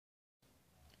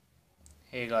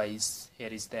Hey guys, here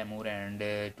is Taimoor and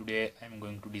today I am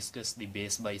going to discuss the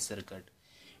base bias circuit.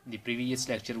 In the previous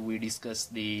lecture we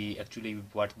discussed the actually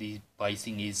what the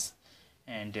biasing is,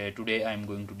 and today I am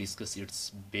going to discuss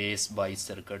its base bias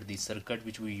circuit, the circuit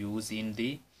which we use in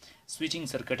the switching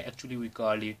circuit. Actually we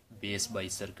call it base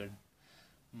bias circuit.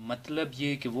 मतलब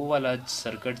ये कि वो वाला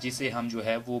circuit जिसे हम जो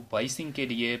है वो बाइसिंग के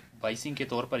लिए बाइसिंग के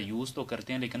तौर पर यूज़ तो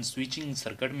करते हैं, लेकिन स्विचिंग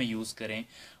सर्किट में यूज़ करें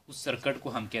उस सर्किट को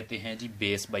हम कहते हैं जी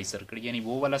बेस बाई सर्किट। यानी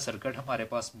वो वाला सर्किट हमारे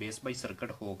पास बेस बाई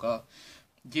सर्किट होगा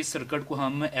जिस सर्किट को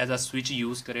हम एज अ स्विच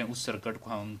यूज़ करें उस सर्किट को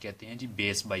हम कहते हैं जी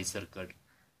बेस बाई सर्किट।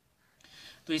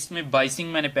 तो इसमें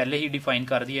बाइसिंग मैंने पहले ही डिफाइन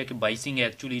कर दिया कि बाइसिंग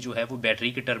एक्चुअली जो है वो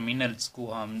बैटरी के टर्मिनल्स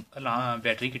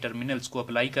को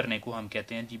अप्लाई करने को हम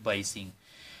कहते हैं जी बाइसिंग।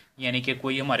 यानी कि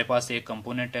कोई हमारे पास एक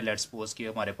कंपोनेंट है, लेट्स सपोज कि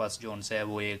हमारे पास जो सा है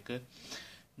वो एक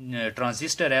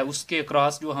ट्रांजिस्टर है, उसके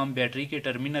अक्रॉस जो हम बैटरी के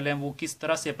टर्मिनल हैं वो किस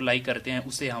तरह से अप्लाई करते हैं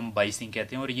उसे हम बाइसिंग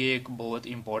कहते हैं। और ये एक बहुत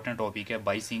इंपॉर्टेंट टॉपिक है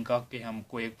बाइसिंग का कि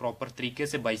हमको एक प्रॉपर तरीके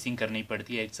से बाइसिंग करनी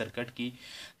पड़ती है एक सर्किट की,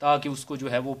 ताकि उसको जो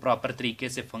है वो प्रॉपर तरीके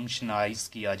से फंक्शनाइज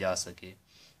किया जा सके।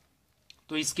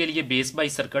 तो इसके लिए बेस बाई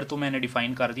सर्किट तो मैंने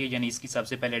डिफाइन कर दिया, यानी इसकी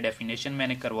सबसे पहले डेफिनेशन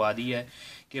मैंने करवा दी है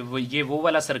कि ये वो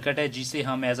वाला सर्किट है जिसे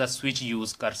हम एज अ स्विच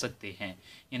यूज़ कर सकते हैं।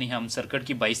 यानी हम सर्किट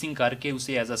की बाइसिंग करके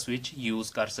उसे एज अ स्विच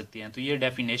यूज़ कर सकते हैं। तो ये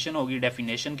डेफिनेशन होगी।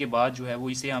 डेफिनेशन के बाद जो है वो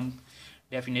इसे हम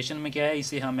डेफिनेशन में क्या है,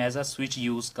 इसे हम एज अ स्विच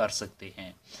यूज़ कर सकते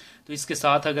हैं। तो इसके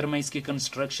साथ अगर मैं इसकी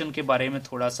कंस्ट्रक्शन के बारे में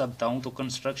थोड़ा सा बताऊँ तो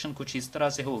कंस्ट्रक्शन कुछ इस तरह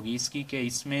से होगी इसकी कि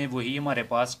इसमें वही हमारे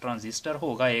पास ट्रांजिस्टर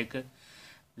होगा एक।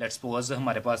 लेट्स सपोज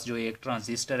हमारे पास जो एक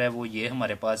ट्रांजिस्टर है वो ये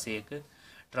हमारे पास एक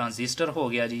ट्रांजिस्टर हो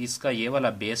गया जी, इसका ये वाला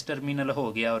बेस टर्मिनल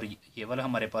हो गया और ये वाला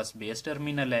हमारे पास बेस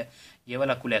टर्मिनल है, ये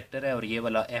वाला कलेक्टर है और ये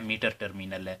वाला एमीटर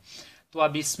टर्मिनल है। तो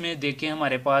अब इसमें देखें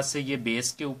हमारे पास ये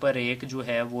बेस के ऊपर एक जो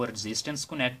है वो रेजिस्टेंस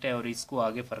कनेक्ट है और इसको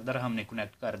आगे फर्दर हमने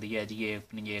कनेक्ट कर दिया है जी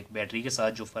ये एक बैटरी के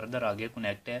साथ जो फर्दर आगे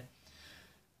कनेक्ट है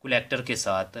कलेक्टर के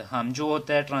साथ। हम जो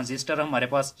होता है ट्रांजिस्टर हमारे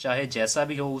पास चाहे जैसा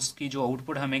भी हो उसकी जो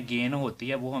आउटपुट हमें गेन होती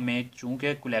है वो हमें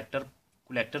चूंकि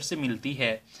कलेक्टर से मिलती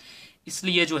है,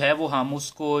 इसलिए जो है वो हम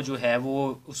उसको जो है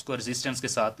वो उसको रेजिस्टेंस के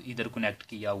साथ इधर कनेक्ट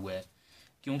किया हुआ है,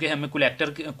 क्योंकि हमें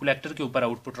कलेक्टर के ऊपर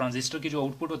आउटपुट ट्रांजिस्टर की जो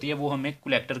आउटपुट होती है वो हमें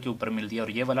कलेक्टर के ऊपर मिलती है।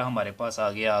 और ये वाला हमारे पास आ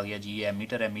गया जी ये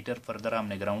एमीटर फर्दर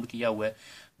हमने ग्राउंड किया हुआ है।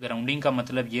 ग्राउंडिंग का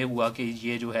मतलब ये हुआ कि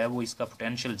ये जो है वो इसका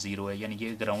पोटेंशियल ज़ीरो है, यानी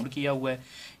ये ग्राउंड किया हुआ है,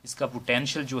 इसका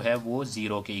पोटेंशियल जो है वो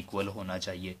ज़ीरो के इक्वल होना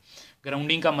चाहिए।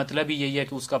 ग्राउंडिंग का मतलब ही यही है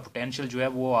कि उसका पोटेंशियल जो है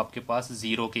वो आपके पास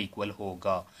ज़ीरो के इक्वल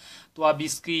होगा। तो अब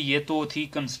इसकी ये तो थी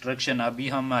कंस्ट्रक्शन। अभी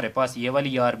हमारे पास ये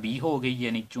वाली आर बी हो गई,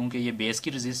 यानी चूंकि ये बेस की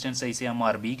रेजिस्टेंस है इसे हम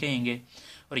आर बी कहेंगे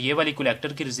और ये वाली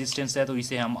कलेक्टर की रेजिस्टेंस है तो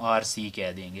इसे हम आर सी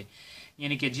कह देंगे।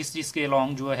 यानी कि जिसके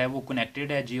अलॉन्ग जो है वो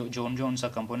कनेक्टेड है जोन सा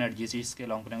कंपोनेंट जिसके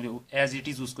along connected as it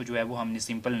is उसको जो है वो हमने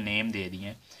सिंपल नेम दे दिए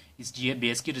हैं। इस ये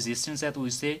बेस की रेजिस्टेंस है तो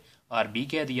इसे आर बी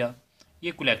कह दिया,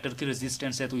 ये कलेक्टर की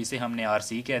रेजिस्टेंस है तो इसे हमने आर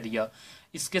सी कह दिया।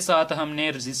 इसके साथ हमने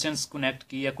रेजिस्टेंस कनेक्ट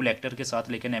किया कलेक्टर के साथ,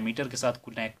 लेकिन एमीटर के साथ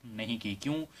कनेक्ट नहीं की।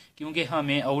 क्यों? क्योंकि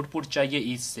हमें आउटपुट चाहिए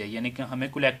इससे, यानी कि हमें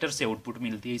कलेक्टर से आउटपुट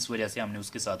मिलती है, इस वजह से हमने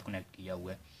उसके साथ कनेक्ट किया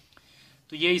हुआ है।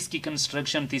 तो ये इसकी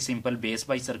कंस्ट्रक्शन थी सिंपल बेस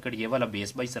बाई सर्किट। ये वाला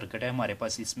बेस बाई सर्किट है हमारे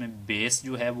पास, इसमें बेस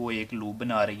जो है वो एक लूप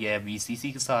बना रही है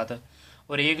वीसीसी के साथ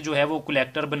और एक जो है वो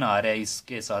कलेक्टर बना रहा है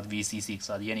इसके साथ वीसीसी के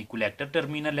साथ, यानी कलेक्टर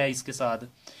टर्मिनल है इसके साथ,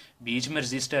 बीच में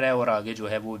रजिस्टर है और आगे जो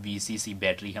है वो वीसीसी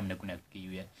बैटरी हमने कनेक्ट की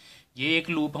हुई है। ये एक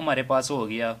लूप हमारे पास हो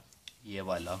गया ये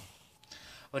वाला,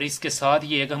 और इसके साथ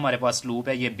ये एक हमारे पास लूप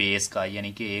है ये बेस का,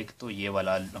 यानी कि एक तो ये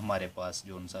वाला हमारे पास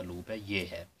जो सा लूप है ये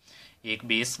है, एक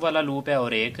बेस वाला लूप है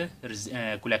और एक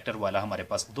कलेक्टर वाला। हमारे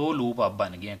पास दो लूप अब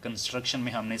बन गए हैं। कंस्ट्रक्शन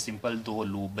में हमने सिंपल दो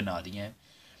लूप बना दिए हैं।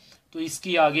 तो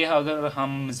इसकी आगे अगर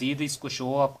हम मज़ीद इसको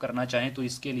शो अप करना चाहें तो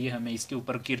इसके लिए हमें इसके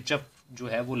ऊपर किरचॉफ जो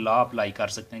है वो लॉ अप्लाई कर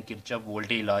सकते हैं, किरचॉफ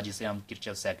वोल्टेज लॉ जिसे हम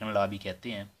किरचॉफ सेकंड लॉ भी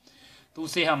कहते हैं। तो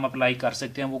उसे हम अप्लाई कर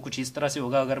सकते हैं। वो कुछ इस तरह से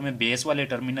होगा, अगर मैं बेस वाले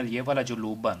टर्मिनल ये वाला जो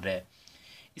लूप बन रहा है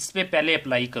इस पर पहले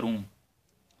अप्लाई करूँ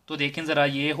तो देखें ज़रा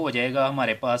ये हो जाएगा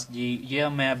हमारे पास जी, ये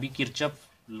मैं अभी किरचॉफ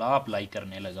लॉ अप्लाई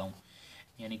करने लगा हूँ,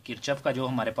 यानी किरचॉफ का जो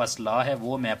हमारे पास लॉ है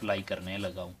वो मैं अप्लाई करने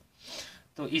लगा हूँ।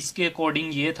 तो इसके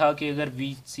अकॉर्डिंग ये था कि अगर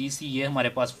वीसीसी ये हमारे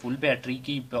पास फुल बैटरी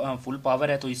की फुल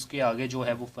पावर है तो इसके आगे जो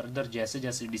है वो फर्दर जैसे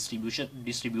जैसे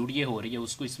डिस्ट्रीब्यूट ये हो रही है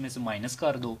उसको इसमें से माइनस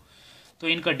कर दो तो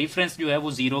इनका डिफरेंस जो है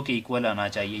वो ज़ीरो के इक्वल आना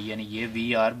चाहिए। यानी ये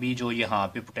वी आर बी जो यहाँ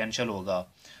पे पोटेंशियल होगा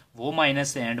वो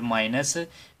minus and minus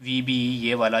we B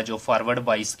ये वाला जो फॉरवर्ड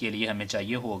बाइस के लिए हमें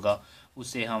चाहिए होगा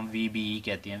उसे हम वी बी ई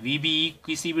कहते हैं। वी बी ई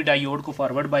किसी भी डायोड को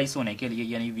फॉरवर्ड बाइस होने के लिए,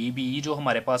 यानी वी बी ई जो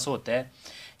हमारे पास होता है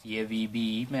ये वी बी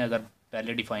ई में अगर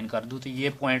पहले डिफाइन कर दूँ तो ये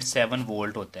 0.7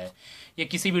 वोल्ट होता है। ये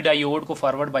किसी भी डायोड को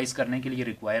फॉरवर्ड बाइस करने के लिए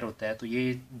रिक्वायर होता है। तो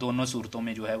ये दोनों सूरतों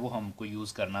में जो है वो हमको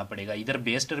यूज़ करना पड़ेगा। इधर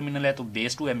बेस टर्मिनल है तो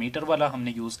बेस टू एमीटर वाला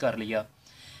हमने यूज़ कर लिया।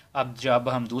 अब जब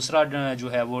हम दूसरा जो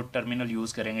है वो टर्मिनल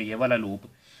यूज़ करेंगे, ये वाला लूप,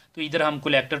 तो इधर हम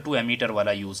कलेक्टर टू एमीटर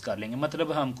वाला यूज़ कर लेंगे।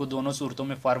 मतलब हमको दोनों सूरतों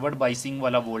में फॉरवर्ड बाइसिंग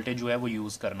वाला वोल्टेज जो है वो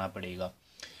यूज़ करना पड़ेगा।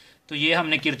 तो ये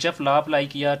हमने किरचॉफ लॉ अप्लाई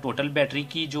किया। टोटल बैटरी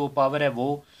की जो पावर है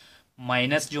वो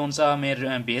माइनस जो सा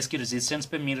हमें बेस की रेजिस्टेंस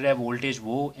पे मिल रहा है वोल्टेज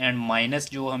वो, एंड माइनस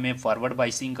जो हमें फॉरवर्ड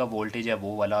बाइसिंग का वोल्टेज है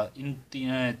वो वाला,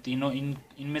 तीनों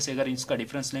इनमें से अगर इसका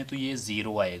डिफरेंस लें तो ये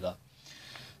ज़ीरो आएगा।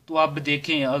 तो आप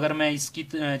देखें, अगर मैं इसकी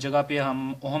जगह पे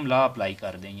हम ओहम लॉ अप्लाई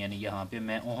कर दें, यानी यहाँ पे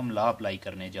मैं ओहम लॉ अप्लाई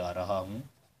करने जा रहा हूँ।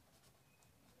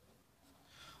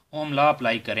 ओहम लॉ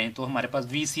अप्लाई करें तो हमारे पास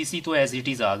VCC तो एज इट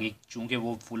इज़ आ गई, चूँकि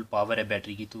वो फुल पावर है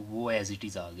बैटरी की तो वो एज इट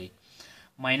इज़ आ गई।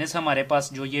 माइनस हमारे पास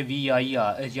जो ये VI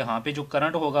यहाँ पे जो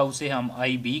करंट होगा उसे हम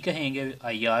IB कहेंगे,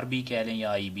 IRB कह लें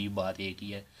या IB, बात एक ही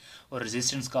है। और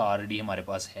रेजिस्टेंस का RD हमारे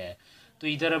पास है। तो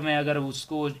इधर मैं अगर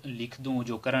उसको लिख दूं,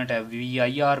 जो करंट है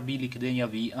VIRB लिख दें या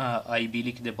IB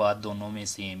लिख दें, बात दोनों में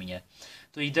सेम ही है।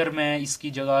 तो इधर मैं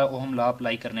इसकी जगह ओहम लॉ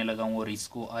अप्लाई करने लगा हूँ और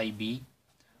इसको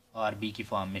IB/RB की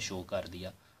फॉर्म में शो कर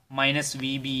दिया। Minus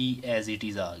VB as it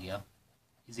is आ गया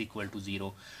इज इक्वल टू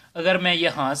ज़ीरो। अगर मैं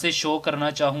यहाँ से शो करना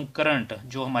चाहूँ करंट,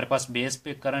 जो हमारे पास बेस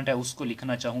पे करंट है उसको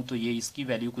लिखना चाहूँ, तो ये इसकी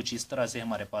वैल्यू कुछ इस तरह से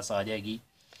हमारे पास आ जाएगी।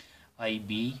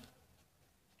 IB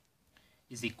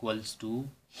इज इक्वल्स टू,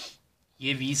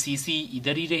 ये VCC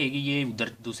इधर ही रहेगी, ये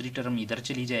उधर दूसरी टर्म इधर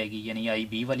चली जाएगी, यानी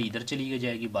IB वाली इधर चली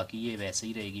जाएगी, बाकी ये वैसे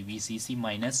ही रहेगी। VCC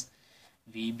minus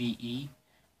VBE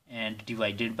and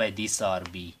divided by this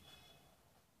RB।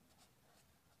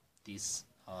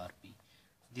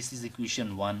 This is equation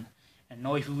 1. And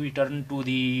now if we turn to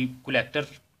the collector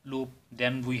loop,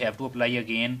 then we have to apply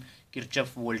again Kirchhoff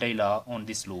voltage law on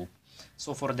this loop.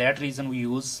 So for that reason we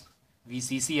use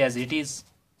VCC as it is.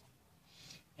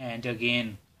 And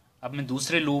again अब मैं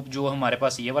दूसरे loop जो हमारे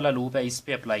पास ये वाला loop है इस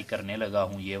पे अप्लाई करने लगा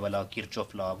हूँ, ये वाला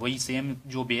किरचॉफ लॉ। वही सेम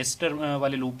जो बेस्टर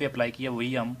वाले लूप पे अप्लाई किया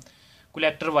वही हम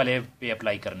कलेक्टर वाले पे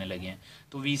अप्लाई करने लगे हैं।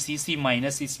 तो VCC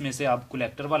माइनस इसमें से अब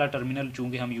कलेक्टर वाला टर्मिनल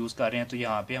चूँकि हम यूज़ कर रहे हैं तो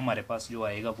यहाँ पे हमारे पास जो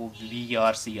आएगा वो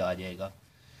VRC आ जाएगा,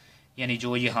 यानी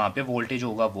जो यहाँ पे वोल्टेज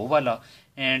होगा वो वाला,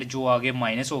 एंड जो आगे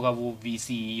माइनस होगा वो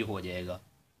VCE हो जाएगा,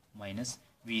 माइनस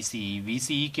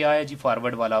VCE क्या है जी?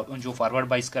 फॉरवर्ड वाला, जो फॉरवर्ड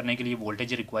बाइस करने के लिए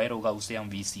वोल्टेज रिक्वायर होगा उसे हम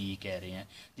VCE कह रहे हैं,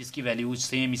 जिसकी वैल्यू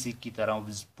सेम इसी की तरह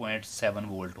 0.7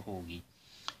 वोल्ट होगी।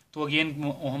 तो अगेन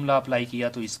ओहम लॉ अप्लाई किया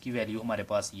तो इसकी वैल्यू हमारे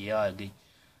पास ये आ गई,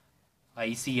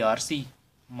 ICRC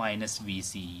minus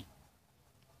VCE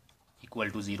equal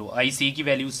to zero. IC की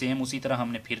वैल्यू सेम उसी तरह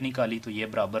हमने फिर निकाली तो ये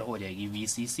बराबर हो जाएगी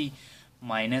VCC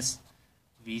minus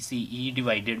VCE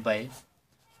divided by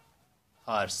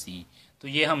RC। तो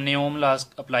ये हमने ओम लॉ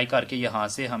अप्लाई करके यहाँ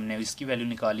से हमने इसकी वैल्यू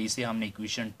निकाली, इसे हमने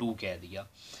इक्वेशन 2 कह दिया।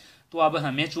 तो अब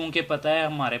हमें चूँकि पता है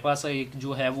हमारे पास एक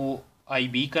जो है वो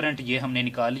IB करंट ये हमने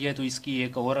निकाल लिया है, तो इसकी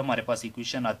एक और हमारे पास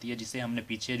इक्वेशन आती है जिसे हमने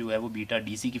पीछे जो है वो बीटा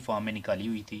DC की फॉर्म में निकाली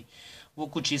हुई थी। वो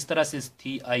कुछ इस तरह से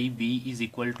थी, IB इज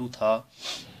इक्वल टू था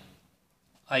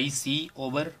IC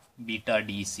ओवर बीटा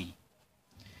DC।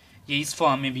 ये इस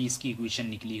फॉर्म में भी इसकी इक्वेशन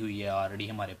निकली हुई है ऑलरेडी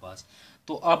हमारे पास।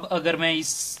 तो अब अगर मैं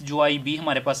इस जो IB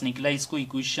हमारे पास निकला इसको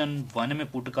इक्वेशन 1 में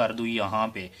पुट कर दूँ यहाँ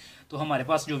पे, तो हमारे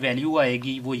पास जो वैल्यू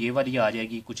आएगी वो ये वाली आ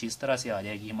जाएगी, कुछ इस तरह से आ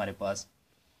जाएगी हमारे पास,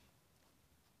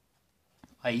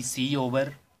 IC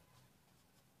over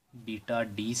beta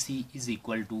DC is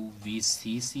equal to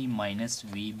VCC minus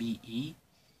VBE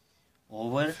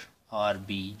over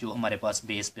RB, जो हमारे पास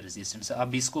बेस पे रेजिस्टेंस है।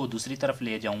 अब इसको दूसरी तरफ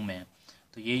ले जाऊं मैं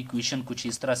तो ये इक्वेशन कुछ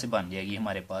इस तरह से बन जाएगी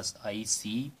हमारे पास,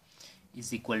 IC is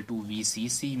equal to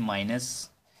VCC minus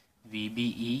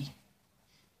VBE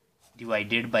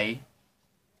divided by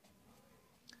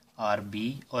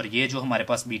RB, और ये जो हमारे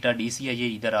पास बीटा DC है ये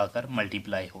इधर आकर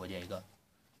मल्टीप्लाई हो जाएगा।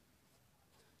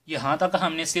 यहाँ तक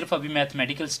हमने सिर्फ अभी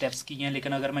मैथमेटिकल स्टेप्स किए हैं,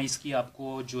 लेकिन अगर मैं इसकी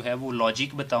आपको जो है वो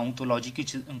लॉजिक बताऊं तो लॉजिक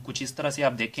कुछ इस तरह से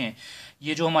आप देखें,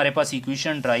 ये जो हमारे पास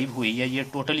इक्वेशन ड्राइव हुई है ये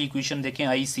टोटल इक्वेशन देखें,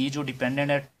 IC जो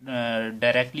डिपेंडेंट है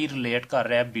डायरेक्टली रिलेट कर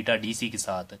रहा है बीटा DC के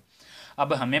साथ।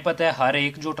 अब हमें पता है हर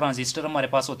एक जो ट्रांजिस्टर हमारे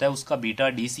पास होता है उसका बीटा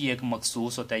DC एक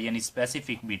मखसूस होता है, यानी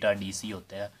स्पेसिफिक बीटा DC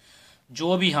होता है।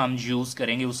 जो भी हम यूज़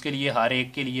करेंगे उसके लिए हर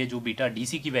एक के लिए जो बीटा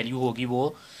DC की वैल्यू होगी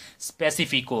वो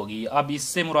स्पेसिफिक होगी। अब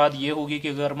इससे मुराद ये होगी कि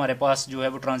अगर हमारे पास जो है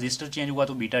वो ट्रांजिस्टर चेंज हुआ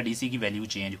तो बीटा DC की वैल्यू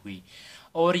चेंज हुई।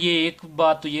 और ये एक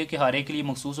बात तो ये कि हर एक के लिए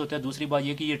मखसूस होता है, दूसरी बात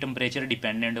ये कि ये टेम्परेचर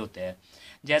डिपेंडेंट होता है।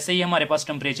 जैसे ही हमारे पास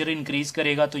टेम्परेचर इंक्रीज़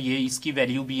करेगा तो ये इसकी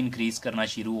वैल्यू भी इंक्रीज़ करना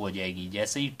शुरू हो जाएगी।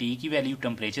 जैसे ही T की वैल्यू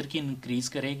टेम्परेचर की इंक्रीज़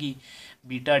करेगी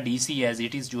beta DC as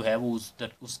it is जो है वो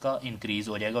उसका इंक्रीज़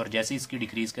हो जाएगा, और जैसे इसकी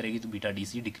डिक्रीज़ करेगी तो बीटा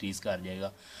DC डिक्रीज़ कर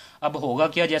जाएगा। अब होगा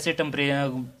क्या, जैसे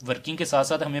वर्किंग के साथ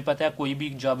साथ हमें पता है कोई भी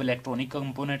जब इलेक्ट्रॉनिक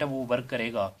कंपोनेंट है वो वर्क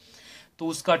करेगा तो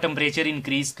उसका टेम्परेचर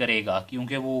इंक्रीज़ करेगा,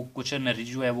 क्योंकि वो कुछ एनर्जी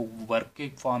जो है वो वर्क के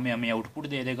फॉर्म में हमें आउटपुट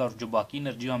दे देगा, और जो बाकी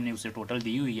एनर्जी हमने उसे टोटल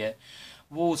दी हुई है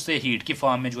वो उससे हीट की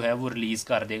फॉर्म में जो है वो रिलीज़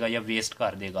कर देगा या वेस्ट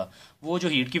कर देगा। वो जो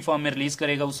हीट की फॉर्म में रिलीज़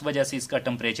करेगा उस वजह से इसका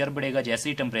टेम्परेचर बढ़ेगा, जैसे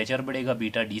ही टेम्परेचर बढ़ेगा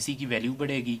बीटा DC की वैल्यू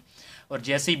बढ़ेगी, और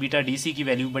जैसे ही बीटा DC की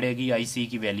वैल्यू बढ़ेगी IC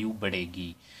की वैल्यू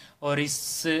बढ़ेगी। और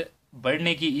इस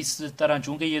बढ़ने की इस तरह,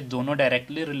 चूँकि ये दोनों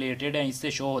डायरेक्टली रिलेटेड हैं,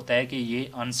 इससे शो होता है कि ये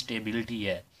अनस्टेबिलिटी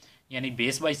है, यानी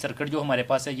बेस बाई सर्किट जो हमारे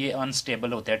पास है ये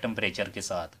अनस्टेबल होता है टेम्परेचर के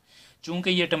साथ।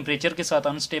 चूँकि ये टेम्परेचर के साथ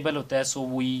अनस्टेबल होता है so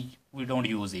we don't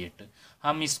use it.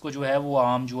 हम इसको जो है वो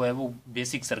आम जो है वो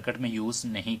बेसिक सर्किट में यूज़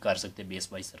नहीं कर सकते बेस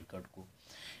बाई सर्किट को।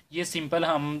 ये सिंपल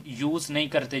हम यूज़ नहीं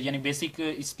करते, यानी बेसिक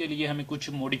इसके लिए हमें कुछ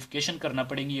मॉडिफिकेशन करना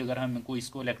पड़ेंगी। अगर हमको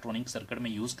इसको इलेक्ट्रॉनिक सर्किट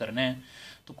में यूज़ करना है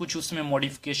तो कुछ उसमें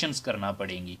मॉडिफिकेशंस करना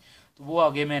पड़ेंगी, तो वो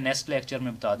आगे मैं नेक्स्ट लेक्चर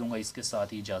में बता दूंगा। इसके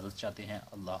साथ ही इजाज़त चाहते हैं।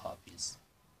 अल्लाह हाफिज़।